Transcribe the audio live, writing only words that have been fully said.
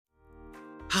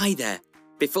Hi there.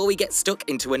 Before we get stuck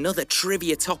into another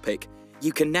trivia topic,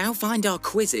 you can now find our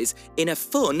quizzes in a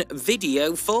fun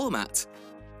video format.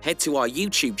 Head to our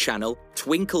YouTube channel,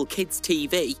 Twinkle Kids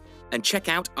TV, and check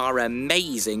out our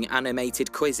amazing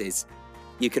animated quizzes.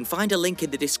 You can find a link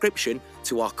in the description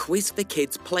to our Quiz for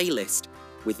Kids playlist,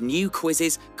 with new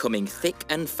quizzes coming thick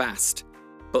and fast.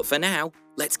 But for now,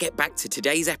 let's get back to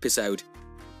today's episode.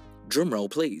 Drumroll,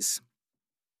 please.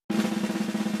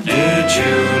 Did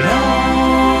you know?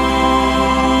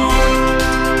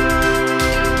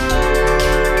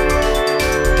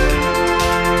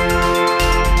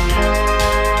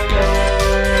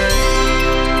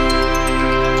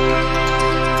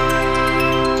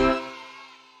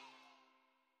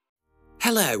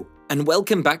 Hello, and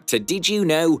welcome back to Did You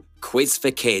Know? Quiz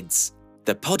for Kids,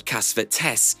 the podcast that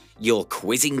tests your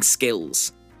quizzing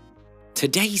skills.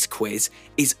 Today's quiz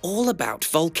is all about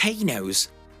volcanoes.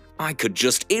 I could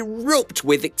just erupt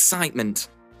with excitement.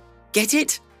 Get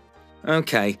it?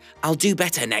 Okay, I'll do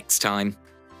better next time.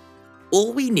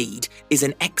 All we need is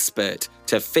an expert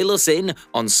to fill us in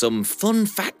on some fun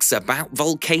facts about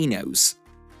volcanoes.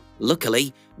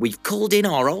 Luckily, we've called in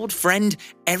our old friend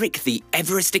Eric the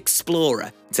Everest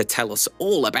Explorer to tell us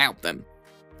all about them.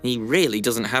 He really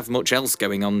doesn't have much else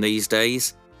going on these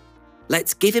days.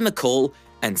 Let's give him a call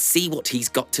and see what he's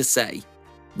got to say.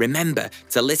 Remember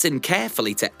to listen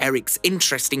carefully to Eric's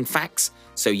interesting facts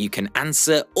so you can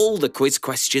answer all the quiz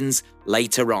questions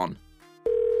later on.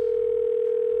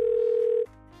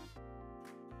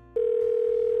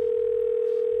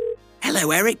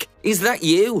 Hello, Eric. Is that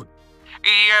you?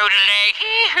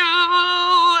 Yodelay-hee-hoo!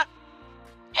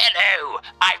 Hello,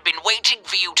 I've been waiting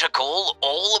for you to call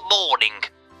all morning.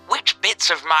 Which bits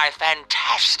of my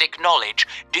fantastic knowledge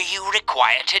do you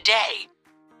require today?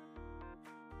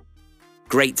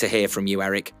 Great to hear from you,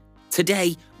 Eric.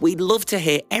 Today, we'd love to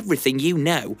hear everything you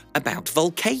know about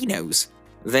volcanoes.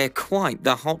 They're quite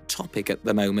the hot topic at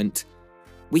the moment.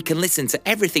 We can listen to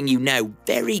everything you know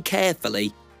very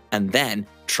carefully and then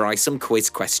try some quiz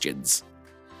questions.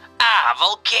 Ah,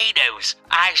 volcanoes,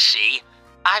 I see.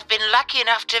 I've been lucky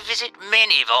enough to visit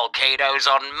many volcanoes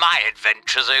on my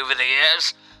adventures over the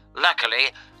years.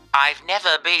 Luckily, I've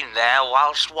never been there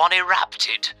whilst one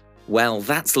erupted. Well,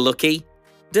 that's lucky.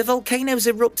 Do volcanoes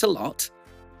erupt a lot?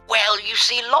 Well, you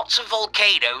see, lots of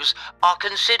volcanoes are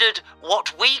considered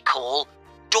what we call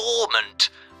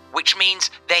dormant, which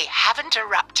means they haven't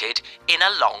erupted in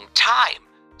a long time.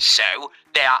 So,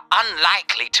 they are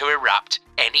unlikely to erupt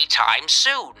anytime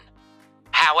soon.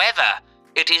 However,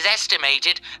 it is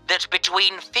estimated that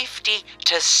between 50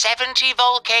 to 70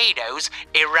 volcanoes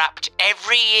erupt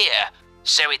every year,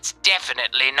 so it's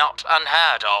definitely not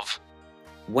unheard of.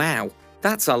 Wow,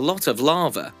 that's a lot of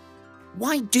lava.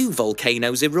 Why do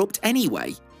volcanoes erupt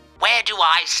anyway? Where do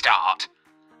I start?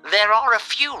 There are a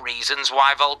few reasons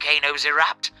why volcanoes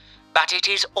erupt, but it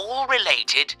is all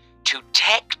related to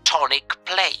tectonic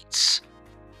plates.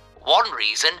 One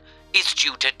reason is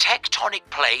due to tectonic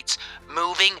plates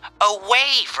moving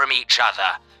away from each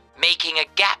other, making a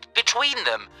gap between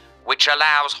them, which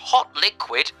allows hot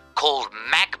liquid called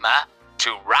magma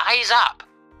to rise up.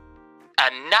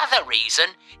 Another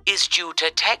reason is due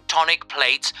to tectonic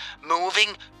plates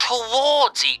moving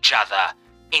towards each other,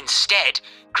 instead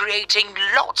creating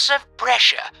lots of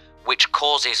pressure, which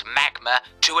causes magma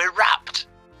to erupt.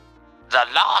 The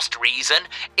last reason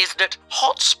is that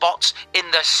hot spots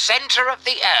in the center of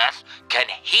the Earth can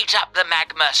heat up the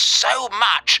magma so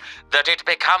much that it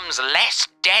becomes less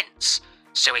dense,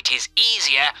 so it is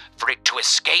easier for it to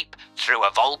escape through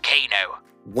a volcano.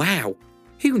 Wow,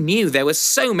 who knew there were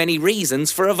so many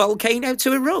reasons for a volcano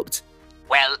to erupt?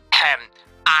 Well,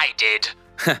 I did.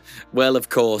 Well, of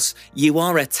course, you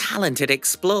are a talented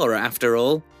explorer after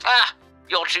all. Ah,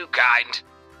 you're too kind.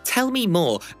 Tell me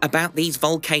more about these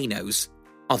volcanoes.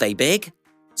 Are they big?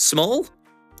 Small?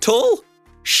 Tall?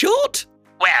 Short?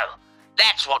 Well,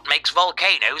 that's what makes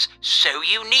volcanoes so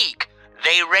unique.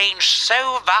 They range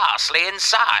so vastly in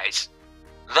size.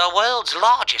 The world's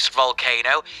largest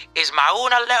volcano is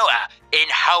Mauna Loa in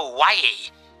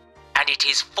Hawaii, and it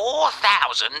is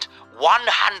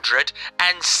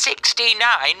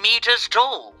 4,169 meters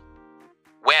tall.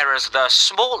 Whereas the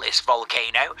smallest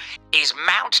volcano is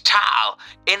Mount Taal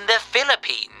in the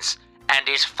Philippines and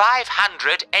is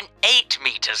 508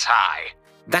 meters high.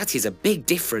 That is a big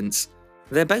difference.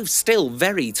 They're both still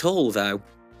very tall, though.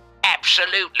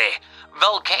 Absolutely.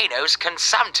 Volcanoes can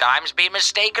sometimes be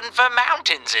mistaken for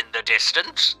mountains in the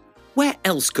distance. Where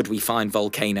else could we find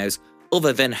volcanoes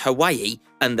other than Hawaii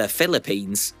and the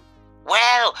Philippines?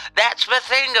 Well, that's the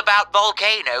thing about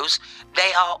volcanoes.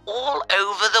 They are all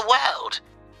over the world,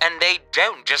 and they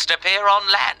don't just appear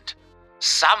on land.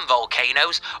 Some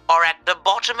volcanoes are at the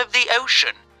bottom of the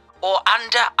ocean or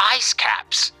under ice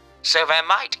caps, so there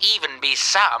might even be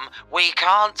some we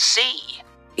can't see.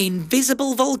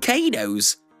 Invisible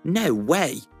volcanoes? No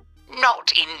way.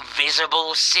 Not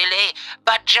invisible, silly,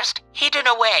 but just hidden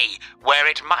away where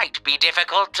it might be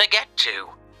difficult to get to.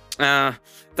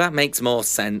 That makes more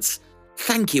sense.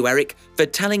 Thank you, Eric, for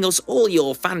telling us all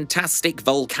your fantastic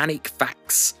volcanic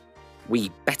facts.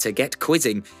 We better get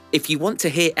quizzing. If you want to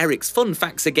hear Eric's fun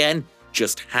facts again,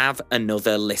 just have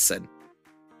another listen.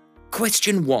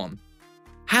 Question 1.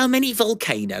 How many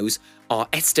volcanoes are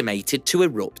estimated to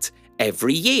erupt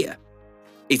every year?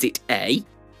 Is it A,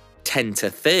 10 to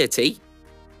 30,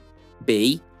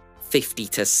 B, 50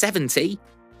 to 70,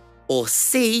 or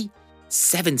C,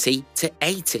 70 to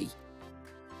 80?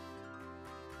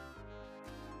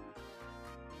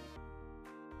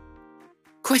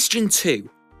 Question 2.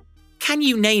 Can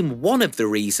you name one of the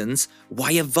reasons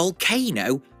why a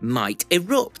volcano might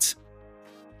erupt?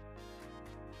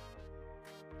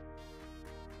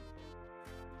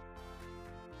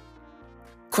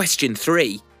 Question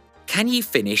 3. Can you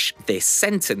finish this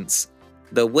sentence?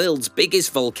 The world's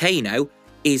biggest volcano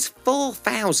is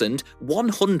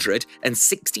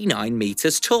 4,169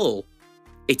 metres tall.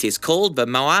 It is called the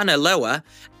Mauna Loa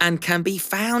and can be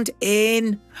found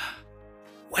in...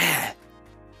 where?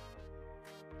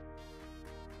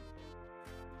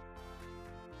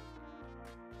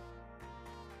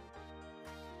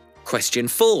 Question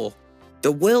 4.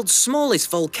 The world's smallest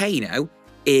volcano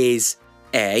is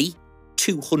A,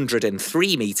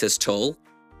 203 metres tall,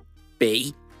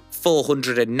 B,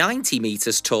 490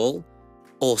 metres tall,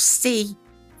 or C,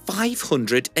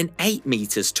 508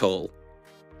 metres tall.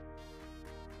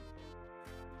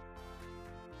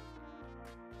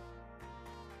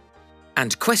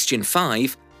 And question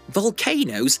 5.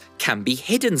 Volcanoes can be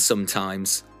hidden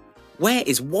sometimes. Where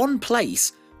is one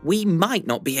place we might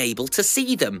not be able to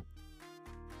see them?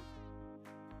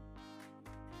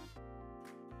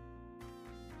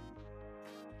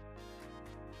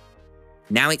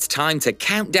 Now it's time to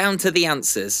count down to the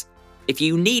answers. If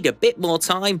you need a bit more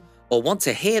time or want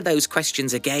to hear those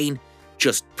questions again,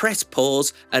 just press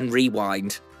pause and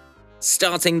rewind.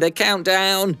 Starting the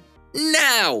countdown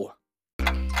now!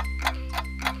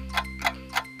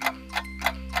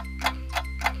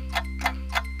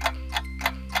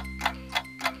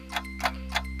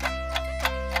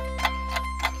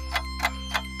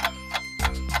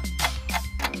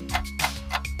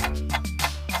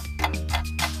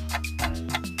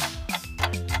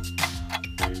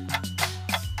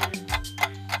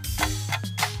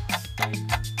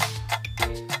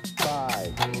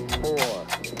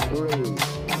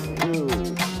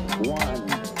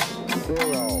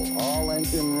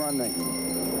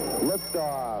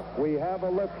 Liftoff. We have a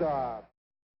liftoff.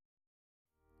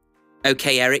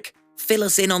 OK, Eric, fill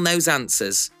us in on those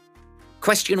answers.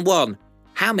 Question 1.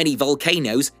 How many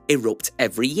volcanoes erupt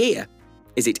every year?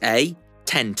 Is it A,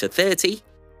 10 to 30,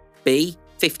 B,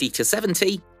 50 to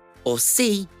 70, or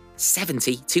C,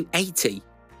 70 to 80?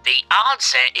 The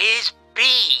answer is B.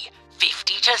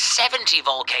 50 to 70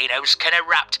 volcanoes can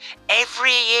erupt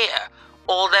every year,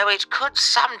 although it could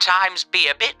sometimes be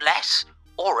a bit less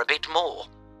or a bit more.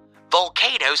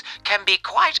 Volcanoes can be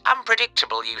quite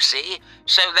unpredictable, you see,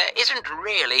 so there isn't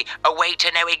really a way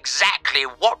to know exactly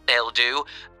what they'll do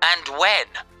and when,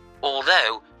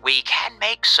 although we can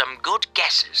make some good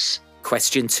guesses.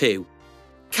 Question 2.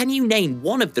 Can you name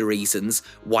one of the reasons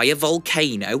why a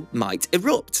volcano might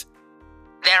erupt?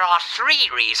 There are 3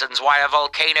 reasons why a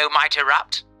volcano might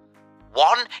erupt.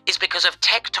 One is because of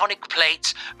tectonic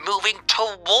plates moving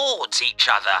towards each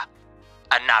other.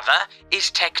 Another is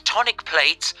tectonic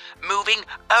plates moving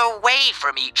away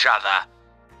from each other.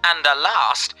 And the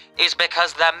last is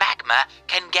because the magma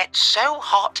can get so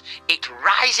hot it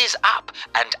rises up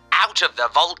and out of the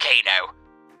volcano.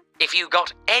 If you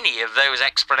got any of those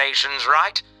explanations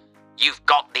right, you've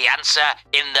got the answer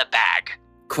in the bag.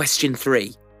 Question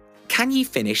 3. Can you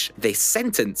finish this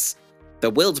sentence? The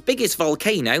world's biggest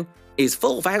volcano is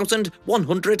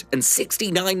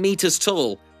 4,169 metres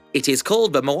tall. It is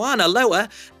called the Mauna Loa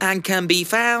and can be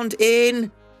found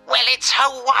in... Well, it's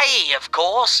Hawaii, of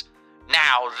course.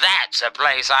 Now that's a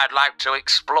place I'd like to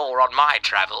explore on my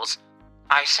travels.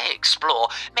 I say explore,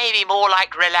 maybe more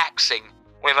like relaxing,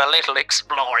 with a little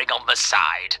exploring on the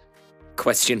side.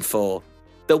 Question 4.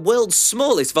 The world's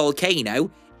smallest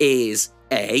volcano is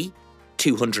A,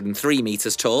 203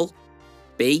 metres tall,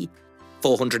 B,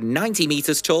 490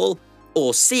 metres tall,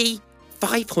 or C,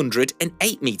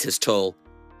 508 metres tall.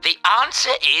 The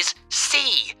answer is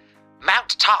C.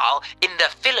 Mount Taal in the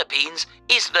Philippines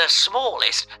is the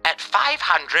smallest at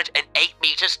 508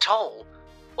 meters tall,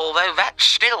 although that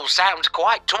still sounds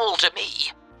quite tall to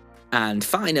me. And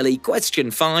finally,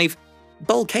 question 5.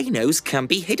 Volcanoes can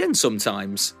be hidden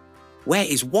sometimes. Where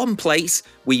is one place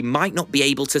we might not be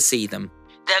able to see them?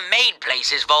 The main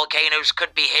places volcanoes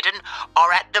could be hidden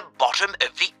are at the bottom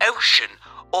of the ocean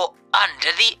or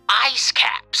under the ice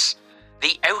caps.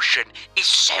 The ocean is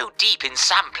so deep in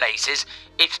some places,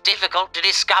 it's difficult to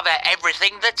discover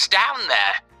everything that's down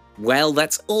there. Well,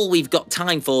 that's all we've got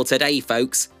time for today,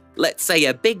 folks. Let's say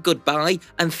a big goodbye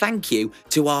and thank you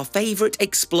to our favourite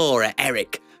explorer,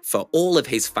 Eric, for all of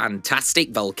his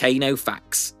fantastic volcano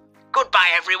facts.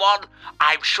 Goodbye, everyone.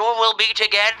 I'm sure we'll meet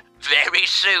again very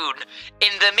soon.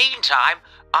 In the meantime,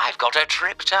 I've got a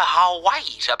trip to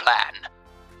Hawaii to plan.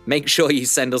 Make sure you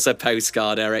send us a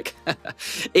postcard, Eric.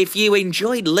 If you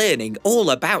enjoyed learning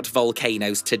all about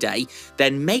volcanoes today,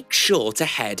 then make sure to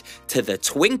head to the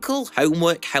Twinkle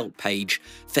Homework Help page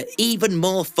for even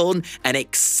more fun and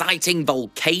exciting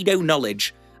volcano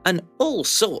knowledge and all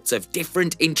sorts of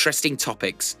different interesting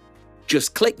topics.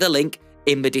 Just click the link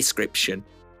in the description.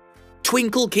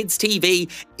 Twinkle Kids TV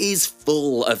is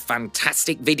full of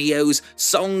fantastic videos,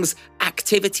 songs,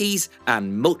 activities,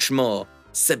 and much more.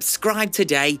 Subscribe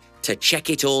today to check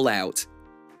it all out.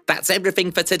 That's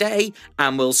everything for today,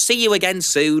 and we'll see you again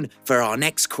soon for our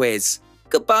next quiz.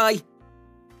 Goodbye.